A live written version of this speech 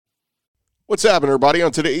What's happening, everybody?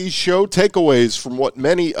 On today's show, takeaways from what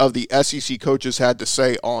many of the SEC coaches had to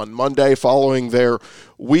say on Monday following their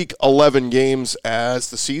Week 11 games as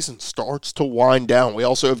the season starts to wind down. We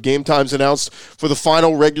also have game times announced for the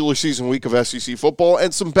final regular season week of SEC football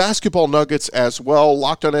and some basketball nuggets as well.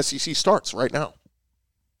 Locked on SEC starts right now.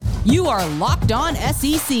 You are Locked On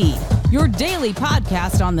SEC, your daily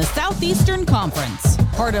podcast on the Southeastern Conference.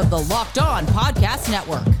 Part of the Locked On Podcast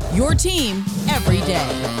Network, your team every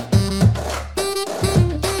day.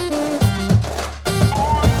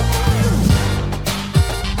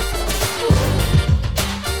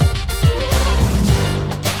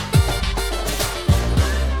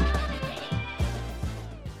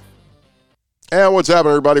 And what's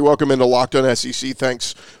happening, everybody? Welcome into Locked On SEC.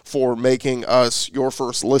 Thanks for making us your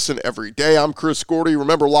first listen every day. I'm Chris Gordy.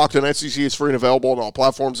 Remember, Locked On SEC is free and available on all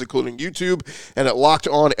platforms, including YouTube and at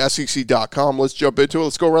LockedOnSEC.com. Let's jump into it.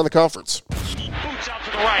 Let's go around the conference. Boots out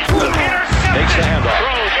to the right. Takes the handoff.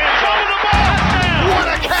 What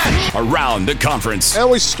a catch! Around the conference. And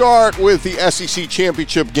we start with the SEC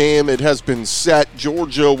championship game. It has been set.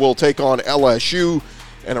 Georgia will take on LSU.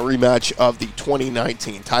 And a rematch of the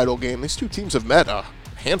 2019 title game. These two teams have met a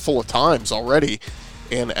handful of times already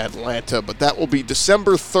in Atlanta, but that will be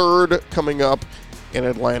December 3rd coming up in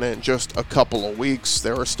Atlanta in just a couple of weeks.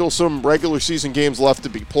 There are still some regular season games left to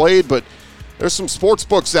be played, but there's some sports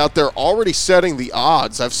books out there already setting the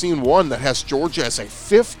odds. I've seen one that has Georgia as a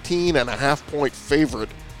 15.5-point favorite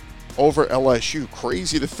over LSU.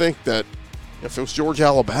 Crazy to think that if it was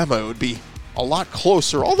Georgia-Alabama, it would be a lot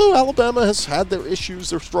closer, although Alabama has had their issues,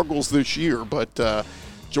 their struggles this year. But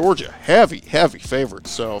Georgia, heavy favorite.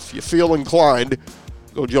 So if you feel inclined,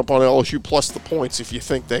 go jump on LSU plus the points if you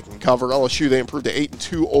think they can cover. LSU, they improved to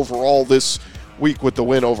 8-2 overall this week with the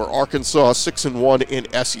win over Arkansas, 6-1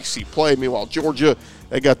 in SEC play. Meanwhile, Georgia,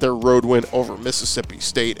 they got their road win over Mississippi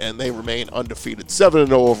State, and they remain undefeated,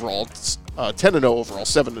 7-0 overall, 10-0 overall,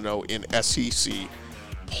 7-0 in SEC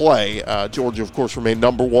play. Georgia, of course, remained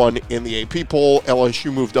number one in the AP poll.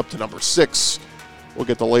 LSU moved up to number 6. We'll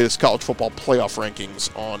get the latest college football playoff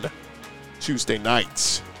rankings on Tuesday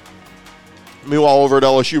nights. Meanwhile, over at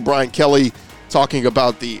LSU, Brian Kelly talking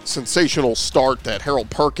about the sensational start that Harold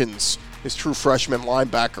Perkins, his true freshman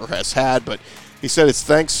linebacker, has had, but he said it's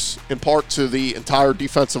thanks in part to the entire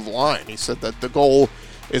defensive line. He said that the goal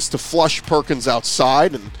is to flush Perkins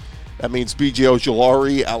outside, and that means B.J.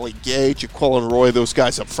 Ojulari, Ali Gay, Jaquelin Roy, those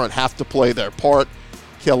guys up front have to play their part.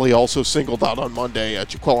 Kelly also singled out on Monday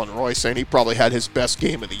Jaquelin Roy, saying he probably had his best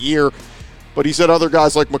game of the year. But he said other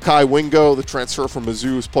guys like Mekhi Wingo, the transfer from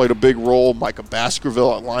Mizzou, has played a big role. Micah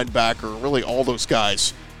Baskerville at linebacker. Really all those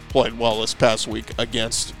guys played well this past week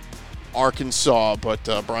against Arkansas. But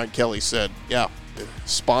Brian Kelly said, yeah,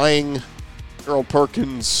 spying Harold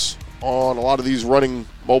Perkins on a lot of these running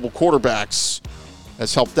mobile quarterbacks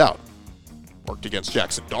has helped out. Worked against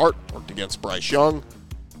Jackson Dart, worked against Bryce Young,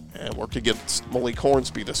 and worked against Malik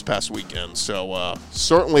Hornsby this past weekend. So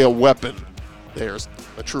certainly a weapon. There's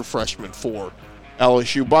a true freshman for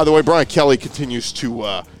LSU. By the way, Brian Kelly continues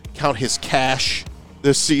to count his cash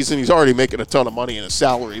this season. He's already making a ton of money in his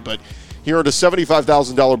salary, but he earned a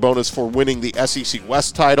 $75,000 bonus for winning the SEC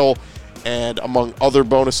West title, and among other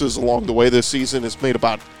bonuses along the way this season, has made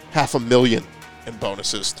about $500,000 in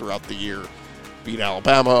bonuses throughout the year. Beat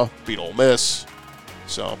Alabama, beat Ole Miss.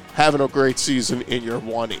 So having a great season in year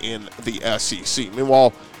one in the SEC.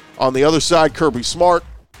 Meanwhile, on the other side, Kirby Smart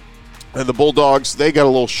and the Bulldogs, they got a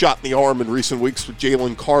little shot in the arm in recent weeks with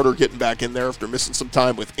Jalen Carter getting back in there after missing some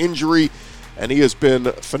time with injury. And he has been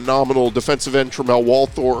phenomenal. Defensive end Tramel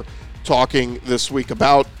Walthor talking this week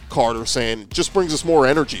about Carter, saying just brings us more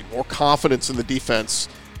energy, more confidence in the defense,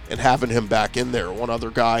 and having him back in there. One other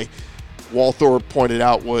guy Walthor pointed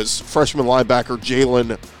out was freshman linebacker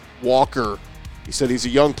Jalen Walker. He said he's a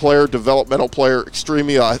young player, developmental player,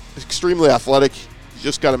 extremely athletic. You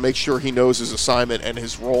just got to make sure he knows his assignment and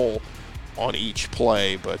his role on each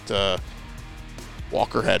play. But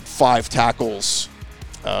Walker had 5 tackles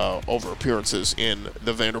over appearances in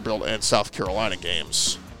the Vanderbilt and South Carolina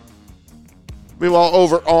games. Meanwhile,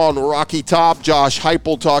 over on Rocky Top, Josh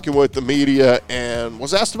Heupel talking with the media and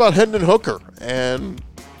was asked about Hendon Hooker and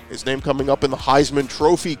his name coming up in the Heisman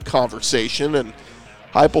Trophy conversation. And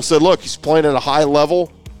Heupel said, look, he's playing at a high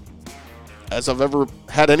level as I've ever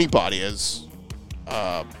had anybody. I've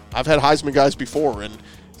had Heisman guys before, and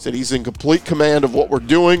said he's in complete command of what we're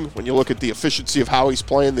doing. When you look at the efficiency of how he's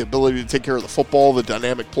playing, the ability to take care of the football, the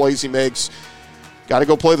dynamic plays he makes, got to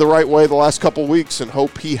go play the right way the last couple weeks and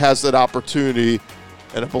hope he has that opportunity,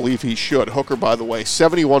 and I believe he should. Hooker, by the way,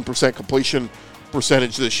 71% completion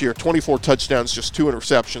percentage this year, 24 touchdowns, just 2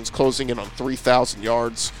 interceptions, closing in on 3,000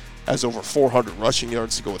 yards has over 400 rushing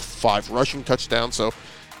yards to go with 5 rushing touchdowns. So,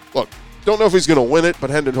 look, don't know if he's going to win it, but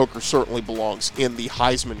Hendon Hooker certainly belongs in the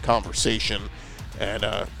Heisman conversation, and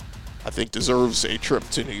I think deserves a trip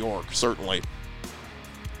to New York, certainly.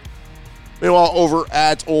 Meanwhile, over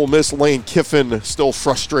at Ole Miss, Lane Kiffin still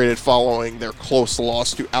frustrated following their close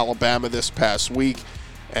loss to Alabama this past week,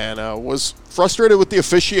 and was frustrated with the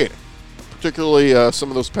officiating, particularly some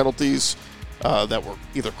of those penalties that were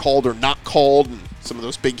either called or not called, and some of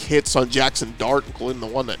those big hits on Jackson Dart, including the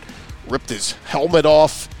one that ripped his helmet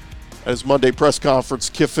off. At his Monday press conference,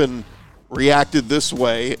 Kiffin reacted this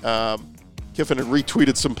way. Kiffin had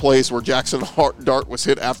retweeted some plays where Jackson Dart was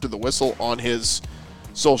hit after the whistle on his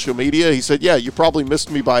social media. He said, yeah, you probably missed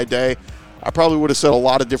me by a day. I probably would have said a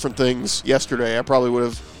lot of different things yesterday. I probably would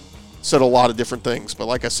have said a lot of different things. But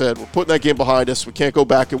like I said, we're putting that game behind us. We can't go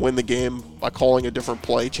back and win the game by calling a different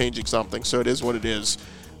play, changing something. So it is what it is.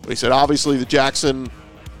 But he said, obviously, the Jackson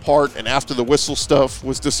part and after the whistle stuff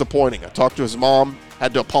was disappointing. I talked to his mom,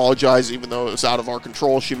 had to apologize even though it was out of our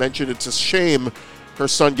control. She mentioned it's a shame her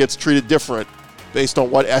son gets treated different based on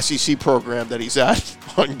what SEC program that he's at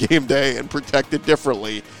on game day and protected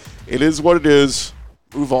differently. It is what it is.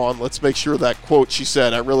 Move on. Let's make sure that quote she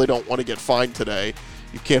said, I really don't want to get fined today.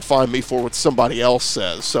 You can't fine me for what somebody else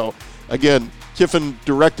says. So, again, Kiffin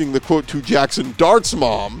directing the quote to Jackson Dart's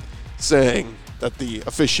mom, saying that the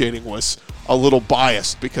officiating was a little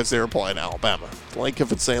biased because they were playing Alabama. Lane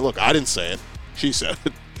Kiffin saying, look, I didn't say it. She said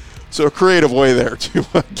it. So a creative way there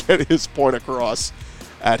to get his point across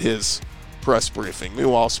at his press briefing.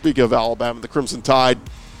 Meanwhile, speaking of Alabama, the Crimson Tide,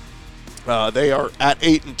 they are at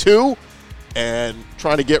 8-2 and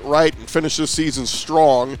trying to get right and finish this season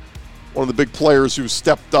strong. One of the big players who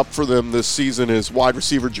stepped up for them this season is wide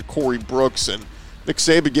receiver Ja'Cory Brooks, and Nick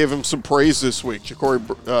Saban gave him some praise this week.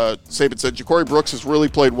 Saban said, Ja'Cory Brooks has really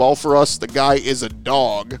played well for us. The guy is a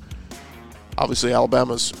dog. Obviously,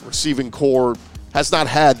 Alabama's receiving core has not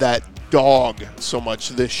had that dog so much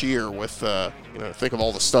this year with, think of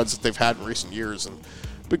all the studs that they've had in recent years. And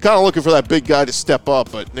been kind of looking for that big guy to step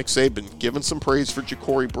up, but Nick Saban giving some praise for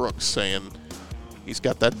Ja'Cory Brooks, saying he's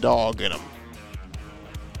got that dog in him.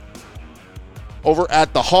 Over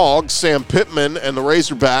at the Hogs, Sam Pittman and the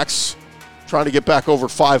Razorbacks trying to get back over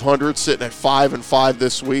 500, sitting at 5-5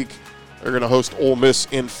 this week. They're going to host Ole Miss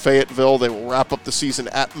in Fayetteville. They will wrap up the season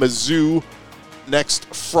at Mizzou next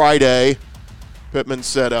Friday. Pittman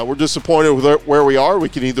said, we're disappointed with where we are. We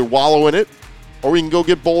can either wallow in it or we can go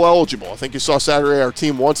get bowl eligible. I think you saw Saturday our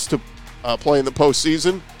team wants to play in the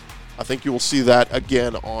postseason. I think you will see that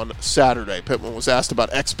again on Saturday. Pittman was asked about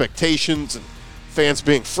expectations and fans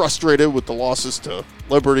being frustrated with the losses to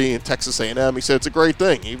Liberty and Texas A&M. He said it's a great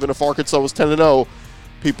thing. Even if Arkansas was 10-0,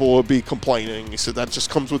 people would be complaining. He said that just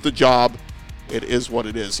comes with the job. It is what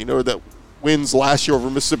it is. He noted that wins last year over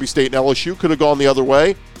Mississippi State and LSU could have gone the other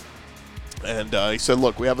way. And he said,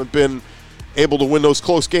 look, we haven't been able to win those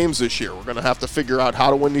close games this year. We're going to have to figure out how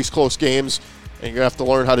to win these close games, and you're going to have to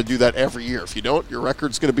learn how to do that every year. If you don't, your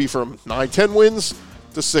record's going to be from 9-10 wins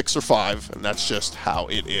to 6 or 5, and that's just how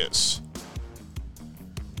it is.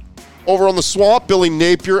 Over on the Swamp, Billy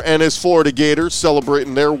Napier and his Florida Gators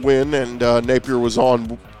celebrating their win, and Napier was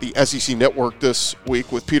on the SEC Network this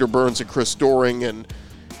week with Peter Burns and Chris Doering, and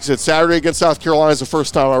he said, Saturday against South Carolina is the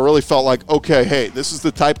first time I really felt like, okay, hey, this is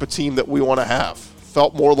the type of team that we want to have.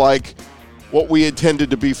 Felt more like what we intended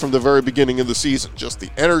to be from the very beginning of the season. Just the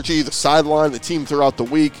energy, the sideline, the team throughout the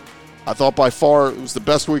week. I thought by far it was the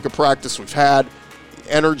best week of practice we've had.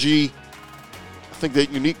 The energy, I think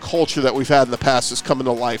that unique culture that we've had in the past is coming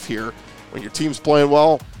to life here. When your team's playing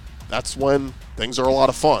well, that's when things are a lot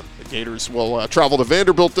of fun. The Gators will travel to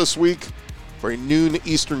Vanderbilt this week for a noon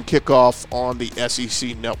Eastern kickoff on the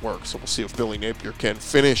SEC Network. So we'll see if Billy Napier can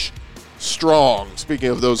finish strong. Speaking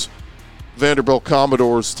of those Vanderbilt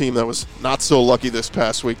Commodores team that was not so lucky this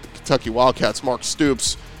past week, the Kentucky Wildcats, Mark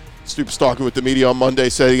Stoops talking with the media on Monday,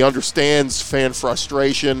 said he understands fan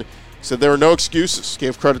frustration. He said there are no excuses.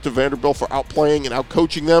 Gave credit to Vanderbilt for outplaying and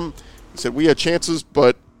outcoaching them. He said we had chances,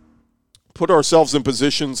 but put ourselves in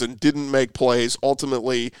positions and didn't make plays.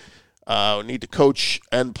 Ultimately, need to coach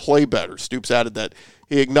and play better. Stoops added that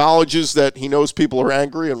he acknowledges that he knows people are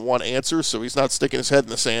angry and want answers, so he's not sticking his head in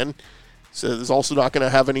the sand. He said he's also not going to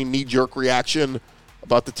have any knee-jerk reaction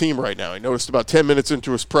about the team right now. He noticed about 10 minutes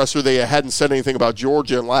into his presser they hadn't said anything about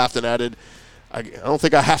Georgia and laughed and added, I don't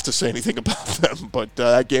think I have to say anything about them, but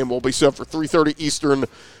that game will be set for 3:30 Eastern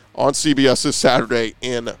on CBS this Saturday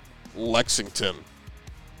in Lexington.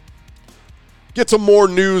 Get some more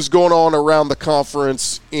news going on around the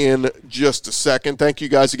conference in just a second. Thank you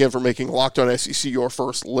guys again for making Locked On SEC your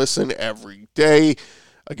first listen every day.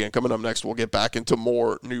 Again, coming up next, we'll get back into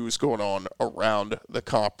more news going on around the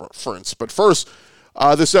conference. But first,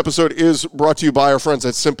 this episode is brought to you by our friends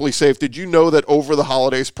at Simply Safe. Did you know that over the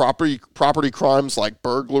holidays, property crimes like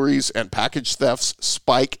burglaries and package thefts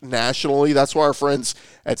spike nationally? That's why our friends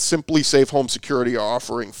at Simply Safe Home Security are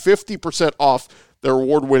offering 50% off their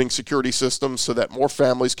award-winning security systems so that more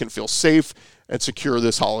families can feel safe and secure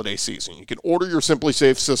this holiday season. You can order your Simply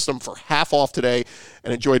Safe system for half off today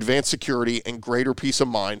and enjoy advanced security and greater peace of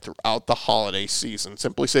mind throughout the holiday season.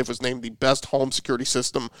 Simply Safe was named the best home security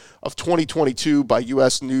system of 2022 by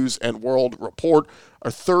U.S. News and World Report,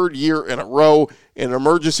 our third year in a row. In an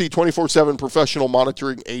emergency, 24/7 professional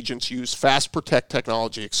monitoring agents use Fast Protect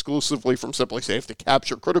technology exclusively from Simply Safe to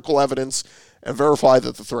capture critical evidence and verify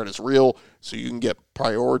that the threat is real so you can get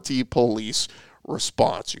priority police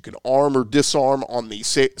response. You can arm or disarm on the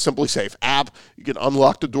Simply Safe app. You can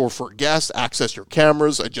unlock the door for a guest, access your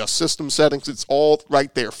cameras, adjust system settings. It's all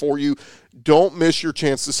right there for you. Don't miss your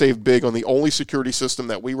chance to save big on the only security system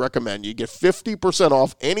that we recommend. You get 50%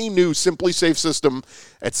 off any new Simply Safe system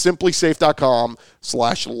at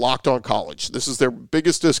simplysafe.com/lockedoncollege. This is their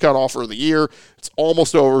biggest discount offer of the year. It's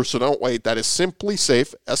almost over, so don't wait. That is Simply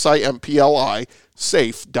Safe, SIMPLI,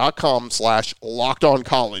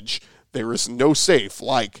 safe.com/lockedoncollege. There is no safe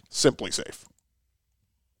like Simply Safe.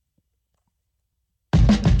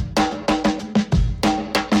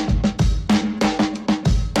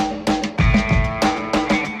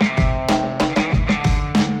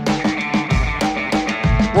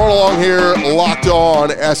 Rolling along here, Locked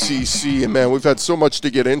On SEC, and man, we've had so much to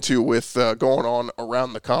get into with going on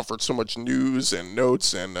around the conference, so much news and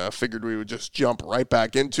notes, and figured we would just jump right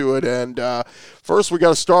back into it. And first, we got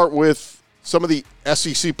to start with some of the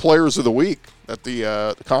SEC players of the week that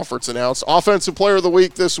the conference announced. Offensive player of the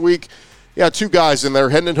week this week, two guys in there.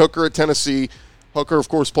 Hendon Hooker at Tennessee. Hooker, of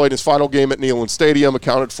course, played his final game at Neyland Stadium,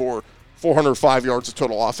 accounted for 405 yards of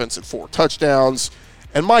total offense and 4 touchdowns.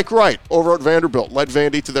 And Mike Wright over at Vanderbilt led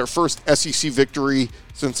Vandy to their first SEC victory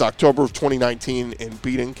since October of 2019 in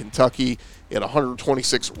beating Kentucky. He had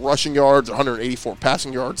 126 rushing yards, 184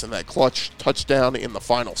 passing yards, and that clutch touchdown in the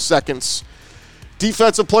final seconds.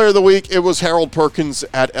 Defensive player of the week, it was Harold Perkins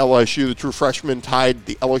at LSU. The true freshman tied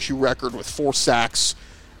the LSU record with 4 sacks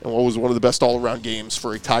and what was one of the best all-around games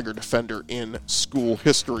for a Tiger defender in school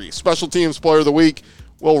history. Special teams player of the week,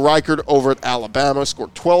 Will Reichard over at Alabama,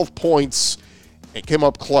 scored 12 points and came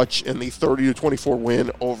up clutch in the 30-24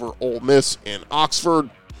 win over Ole Miss in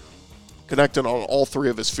Oxford, connecting on all 3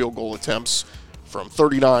 of his field goal attempts from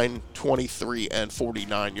 39, 23, and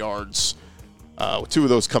 49 yards. With 2 of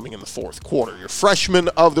those coming in the fourth quarter. Your freshman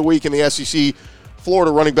of the week in the SEC,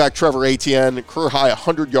 Florida running back Trevor Etienne, career high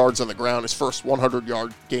 100 yards on the ground, his first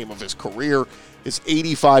 100-yard game of his career. His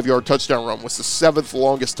 85-yard touchdown run was the 7th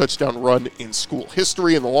longest touchdown run in school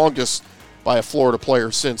history and the longest by a Florida player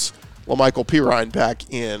since LaMichael Pirine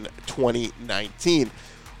back in 2019.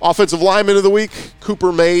 Offensive lineman of the week,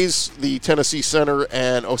 Cooper Mays, the Tennessee center,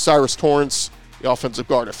 and Osiris Torrance, the offensive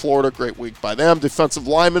guard at Florida. Great week by them. Defensive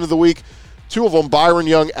lineman of the week, 2 of them, Byron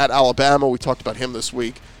Young at Alabama. We talked about him this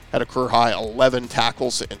week. Had a career high 11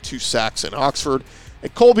 tackles and 2 sacks in Oxford.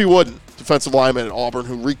 And Colby Wooden, defensive lineman at Auburn,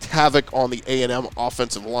 who wreaked havoc on the A&M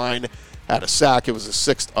offensive line, had a sack. It was his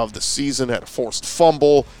 6th of the season. Had a forced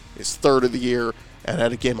fumble, his 3rd of the year, and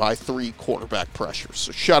had a game-high 3 quarterback pressures.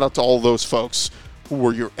 So shout out to all those folks who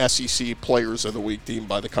were your SEC players of the week deemed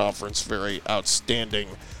by the conference. Very outstanding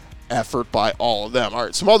effort by all of them. All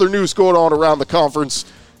right, some other news going on around the conference.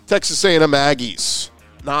 Texas A&M Aggies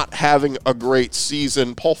not having a great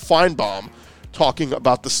season. Paul Feinbaum talking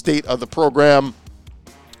about the state of the program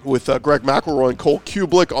with Greg McElroy and Cole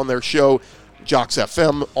Kublik on their show, Jocks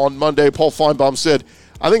FM, on Monday. Paul Feinbaum said,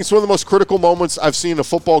 I think it's one of the most critical moments I've seen in a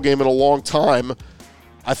football game in a long time.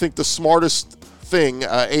 I think the smartest thing,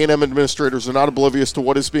 A&M administrators are not oblivious to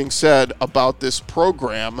what is being said about this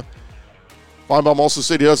program. Feinbaum also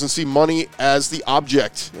said he doesn't see money as the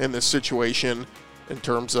object in this situation. In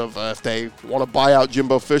terms of if they want to buy out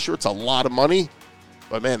Jimbo Fisher, it's a lot of money.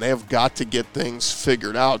 But, man, they have got to get things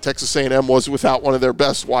figured out. Texas A&M was without one of their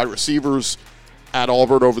best wide receivers at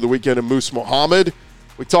Auburn over the weekend in Moose Muhammad.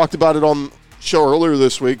 We talked about it on the show earlier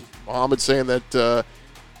this week. Muhammad saying that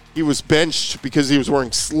he was benched because he was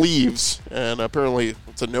wearing sleeves. And apparently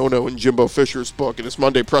it's a no-no in Jimbo Fisher's book. In his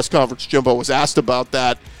Monday press conference, Jimbo was asked about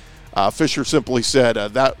that. Fisher simply said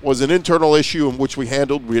that was an internal issue in which we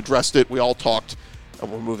handled. We addressed it. We all talked.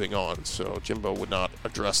 And we're moving on. So Jimbo would not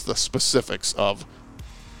address the specifics of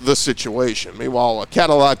the situation. Meanwhile,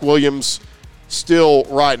 Cadillac Williams still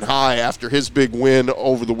riding high after his big win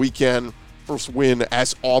over the weekend. First win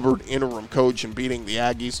as Auburn interim coach and beating the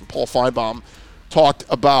Aggies. And Paul Feinbaum talked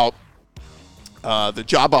about the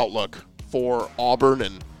job outlook for Auburn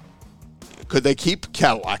and could they keep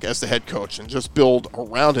Cadillac as the head coach and just build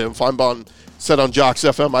around him. Feinbaum said on Jocks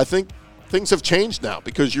FM, I think things have changed now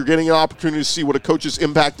because you're getting an opportunity to see what a coach's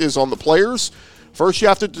impact is on the players. First, you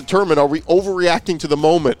have to determine, are we overreacting to the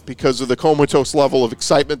moment because of the comatose level of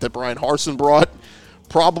excitement that Brian Harsin brought?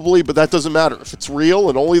 Probably, but that doesn't matter. If it's real,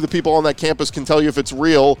 and only the people on that campus can tell you if it's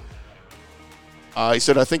real, he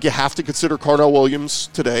said, I think you have to consider Carnell Williams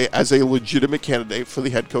today as a legitimate candidate for the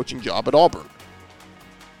head coaching job at Auburn.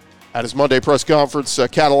 At his Monday press conference,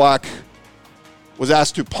 Cadillac was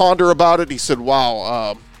asked to ponder about it. He said,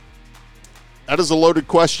 wow, that is a loaded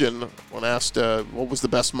question when asked what was the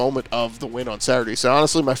best moment of the win on Saturday. So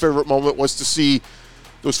honestly, my favorite moment was to see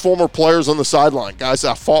those former players on the sideline, guys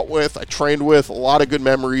I fought with, I trained with, a lot of good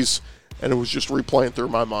memories, and it was just replaying through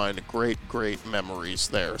my mind. Great, great memories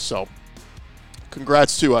there. So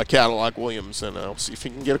congrats to Cadillac Williams, and we'll see if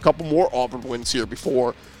he can get a couple more Auburn wins here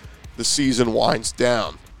before the season winds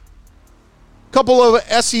down. Couple of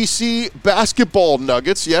SEC basketball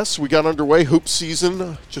nuggets. Yes, we got underway hoop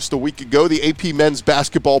season just a week ago. The AP men's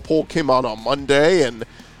basketball poll came out on Monday, and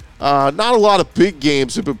not a lot of big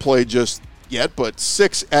games have been played just yet, but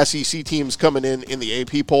 6 SEC teams coming in the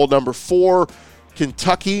AP poll. Number 4,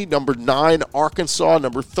 Kentucky. Number 9, Arkansas.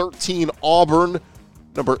 Number 13, Auburn.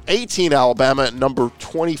 Number 18, Alabama. And number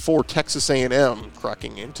 24, Texas A&M,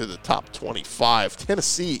 cracking into the top 25.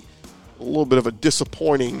 Tennessee, a little bit of a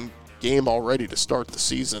disappointing game already to start the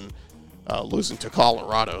season, losing to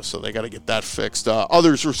Colorado, so they got to get that fixed.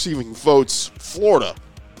 Others receiving votes, Florida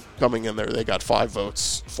coming in there. They got 5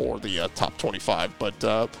 votes for the top 25. But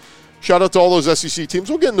shout out to all those SEC teams.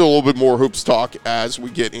 We'll get into a little bit more hoops talk as we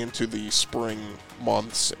get into the spring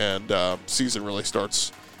months and season really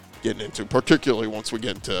starts getting into, particularly once we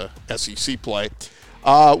get into SEC play.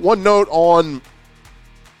 One note on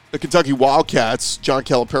the Kentucky Wildcats, John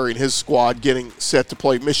Calipari and his squad getting set to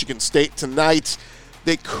play Michigan State tonight.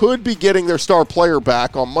 They could be getting their star player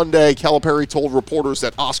back. On Monday, Calipari told reporters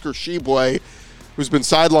that Oscar Tshiebwe, who's been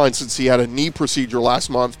sidelined since he had a knee procedure last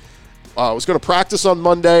month, was going to practice on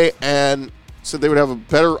Monday and said they would have a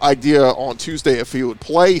better idea on Tuesday if he would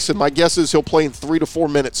play. He said, my guess is he'll play in 3 to 4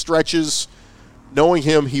 minute stretches. Knowing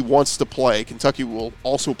him, he wants to play. Kentucky will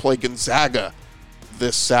also play Gonzaga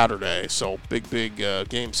this Saturday. So big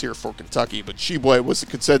games here for Kentucky. But Tshiebwe was the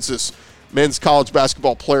consensus men's college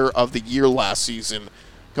basketball player of the year last season.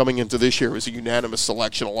 Coming into this year, it was a unanimous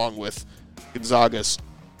selection along with Gonzaga's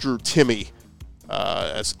Drew Timme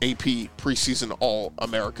as AP preseason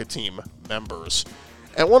All-America team members.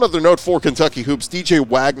 And one other note for Kentucky hoops, DJ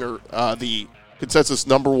Wagner, the consensus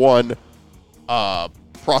number 1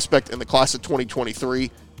 prospect in the class of 2023,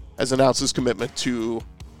 has announced his commitment to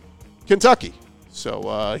Kentucky.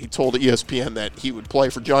 So he told ESPN that he would play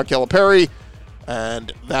for John Calipari,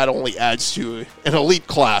 and that only adds to an elite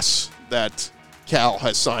class that Cal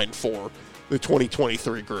has signed for the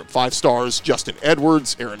 2023 group. 5 stars, Justin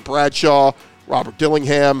Edwards, Aaron Bradshaw, Robert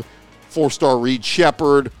Dillingham, 4-star Reed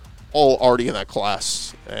Shepard, all already in that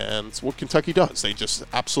class. And it's what Kentucky does. They just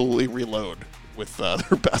absolutely reload with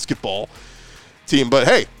their basketball team. But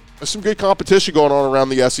hey, there's some good competition going on around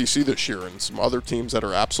the SEC this year and some other teams that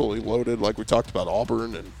are absolutely loaded, like we talked about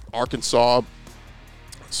Auburn and Arkansas.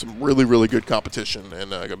 Some really, really good competition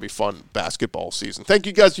and going to be fun basketball season. Thank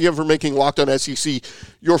you guys again for making Locked On SEC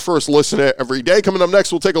your first listen every day. Coming up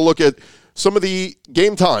next, we'll take a look at some of the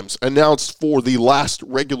game times announced for the last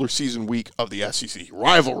regular season week of the SEC,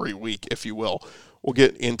 rivalry week, if you will. We'll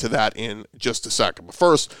get into that in just a second. But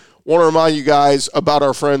first, want to remind you guys about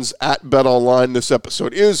our friends at BetOnline. This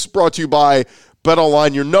episode is brought to you by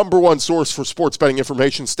BetOnline, your number 1 source for sports betting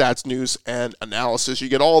information, stats, news, and analysis. You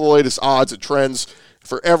get all the latest odds and trends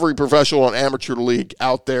for every professional and amateur league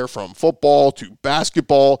out there, from football to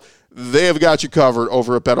basketball. They have got you covered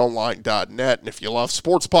over at betonline.net. And if you love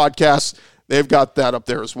sports podcasts, they've got that up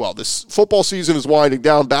there as well. This football season is winding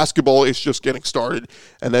down. Basketball is just getting started,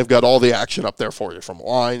 and they've got all the action up there for you, from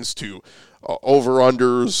lines to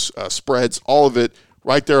over-unders, spreads, all of it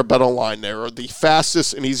right there at BetOnline. They're the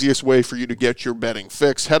fastest and easiest way for you to get your betting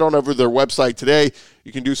fix. Head on over to their website today.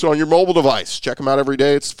 You can do so on your mobile device. Check them out every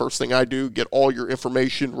day. It's the first thing I do. Get all your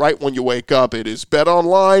information right when you wake up. It is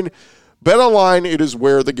BetOnline. BetOnline, it is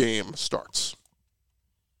where the game starts.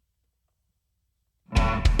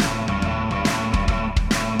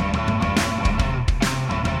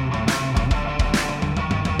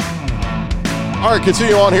 All right,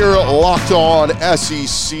 continue on here, Locked On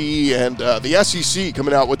SEC, and the SEC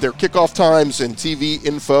coming out with their kickoff times and TV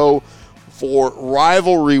info for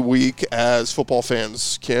rivalry week as football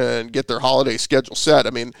fans can get their holiday schedule set. I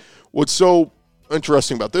mean, what's so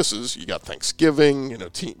interesting about this is you got Thanksgiving,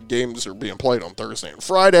 games are being played on Thursday and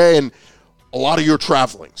Friday, and a lot of you are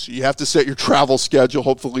traveling. So you have to set your travel schedule.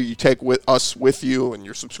 Hopefully you take us with you, and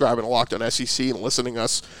you're subscribing to Locked On SEC and listening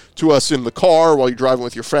to us in the car while you're driving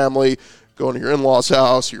with your family, going to your in-laws'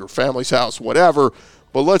 house, your family's house, whatever.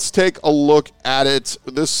 But let's take a look at it.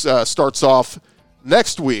 This starts off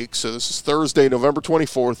next week. So this is Thursday, November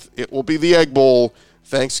 24th. It will be the Egg Bowl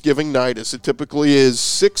Thanksgiving night, as it typically is,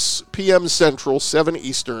 6 p.m. Central, 7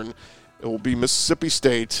 Eastern. It will be Mississippi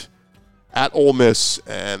State at Ole Miss,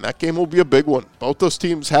 and that game will be a big one. Both those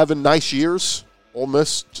teams having nice years. Ole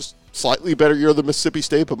Miss, just slightly better year than Mississippi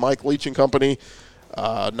State, but Mike Leach and company,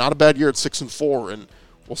 not a bad year at 6-4, and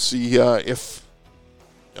we'll see if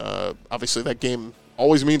obviously that game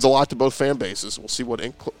always means a lot to both fan bases. We'll see what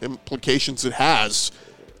implications it has.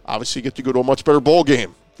 Obviously, you get to go to a much better bowl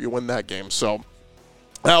game if you win that game. So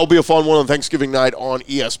that'll be a fun one on Thanksgiving night on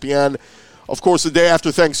ESPN. Of course, the day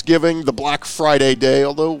after Thanksgiving, the Black Friday day,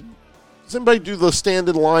 although does anybody do the stand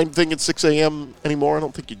in line thing at 6 a.m. anymore? I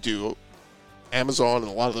don't think you do. Amazon and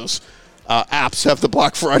a lot of those apps have the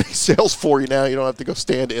Black Friday sales for you now. You don't have to go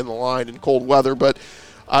stand in the line in cold weather. But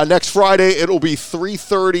next Friday, it'll be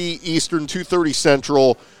 3:30 Eastern, 2:30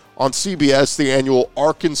 Central on CBS, the annual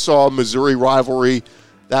Arkansas-Missouri rivalry.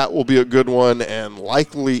 That will be a good one, and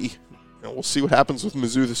likely, we'll see what happens with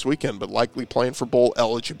Mizzou this weekend, but likely playing for bowl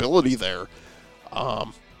eligibility there.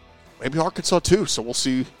 Maybe Arkansas too, so we'll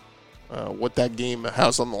see what that game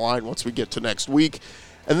has on the line once we get to next week.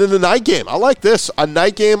 And then the night game. I like this. A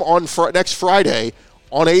night game on next Friday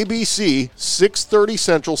on ABC, 6:30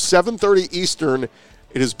 Central, 7:30 Eastern.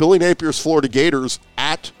 It is Billy Napier's Florida Gators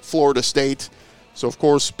at Florida State. So, of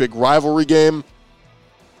course, big rivalry game.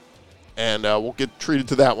 And we'll get treated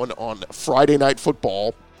to that one on Friday Night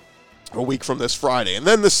Football a week from this Friday. And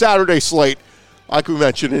then the Saturday slate, like we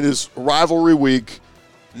mentioned, it is rivalry week.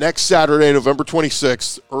 Next Saturday, November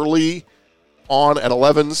 26th, early on at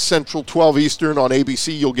 11 Central, 12 Eastern on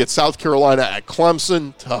ABC. You'll get South Carolina at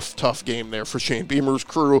Clemson. Tough game there for Shane Beamer's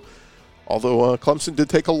crew. Although Clemson did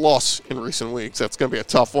take a loss in recent weeks. That's going to be a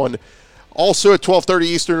tough one. Also at 12:30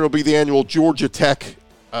 Eastern, it'll be the annual Georgia Tech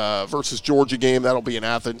versus Georgia game. That'll be in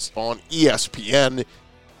Athens on ESPN.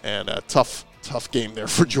 And a tough game there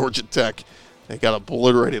for Georgia Tech. They got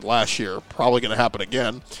obliterated last year. Probably going to happen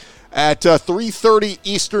again. At 3:30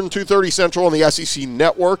 Eastern, 2:30 Central on the SEC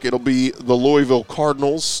Network, it'll be the Louisville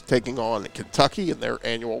Cardinals taking on Kentucky in their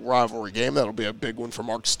annual rivalry game. That'll be a big one for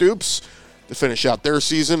Mark Stoops to finish out their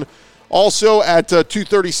season. Also at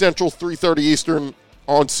 2:30 Central, 3:30 Eastern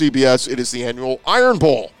on CBS, it is the annual Iron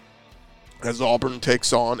Bowl as Auburn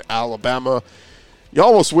takes on Alabama. You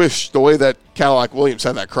almost wish, the way that Cadillac Williams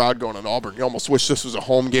had that crowd going in Auburn, you almost wish this was a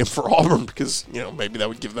home game for Auburn because, maybe that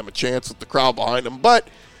would give them a chance with the crowd behind them. But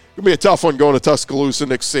it'll be a tough one going to Tuscaloosa.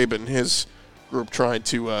 Nick Saban and his group trying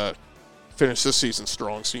to finish this season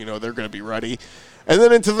strong, so they're going to be ready. And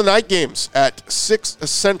then into the night games at 6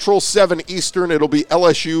 Central, 7 Eastern. It'll be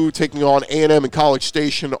LSU taking on A&M and College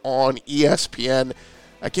Station on ESPN.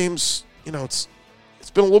 That game's, it's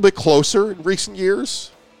been a little bit closer in recent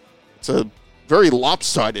years. It's a very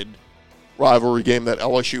lopsided rivalry game that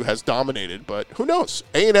LSU has dominated, but who knows?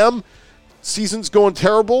 A&M season's going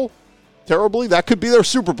terribly. That could be their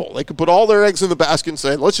Super Bowl. They could put all their eggs in the basket and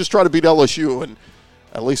say, let's just try to beat LSU, and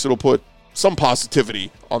at least it'll put some positivity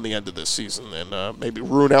on the end of this season and maybe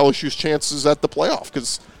ruin LSU's chances at the playoff.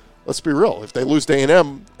 Because let's be real, if they lose to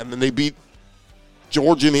A&M and then they beat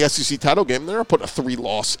Georgia in the SEC title game, they're not putting a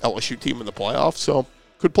 3-loss LSU team in the playoff. So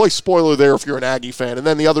could play spoiler there if you're an Aggie fan. And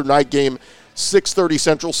then the other night game, 6:30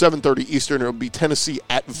 Central, 7:30 Eastern. It'll be Tennessee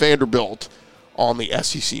at Vanderbilt on the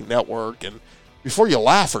SEC Network. And before you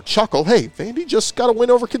laugh or chuckle, hey, Vandy just got a win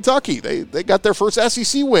over Kentucky. They got their first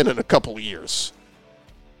SEC win in a couple of years.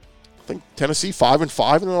 I think Tennessee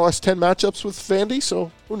 5-5 in their last 10 matchups with Vandy,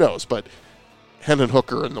 so who knows? But Hendon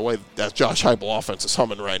Hooker and the way that Josh Heupel offense is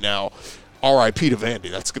humming right now, RIP to Vandy.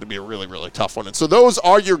 That's going to be a really, really tough one. And so those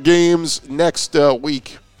are your games next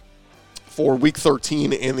week for Week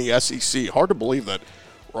 13 in the SEC. Hard to believe that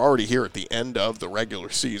we're already here at the end of the regular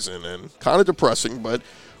season, and kind of depressing, but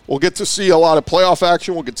we'll get to see a lot of playoff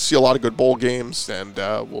action. We'll get to see a lot of good bowl games, and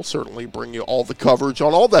we'll certainly bring you all the coverage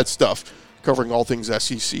on all that stuff, covering all things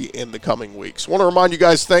SEC in the coming weeks. Want to remind you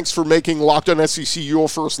guys, thanks for making Locked On SEC your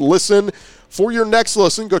first listen. For your next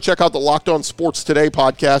listen, go check out the Locked On Sports Today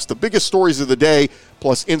podcast, the biggest stories of the day,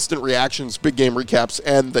 plus instant reactions, big game recaps,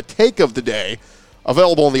 and the take of the day.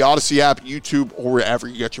 Available on the Odyssey app, YouTube, or wherever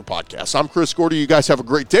you get your podcasts. I'm Chris Gordy. You guys have a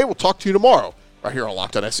great day. We'll talk to you tomorrow right here on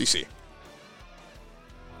Locked On SEC.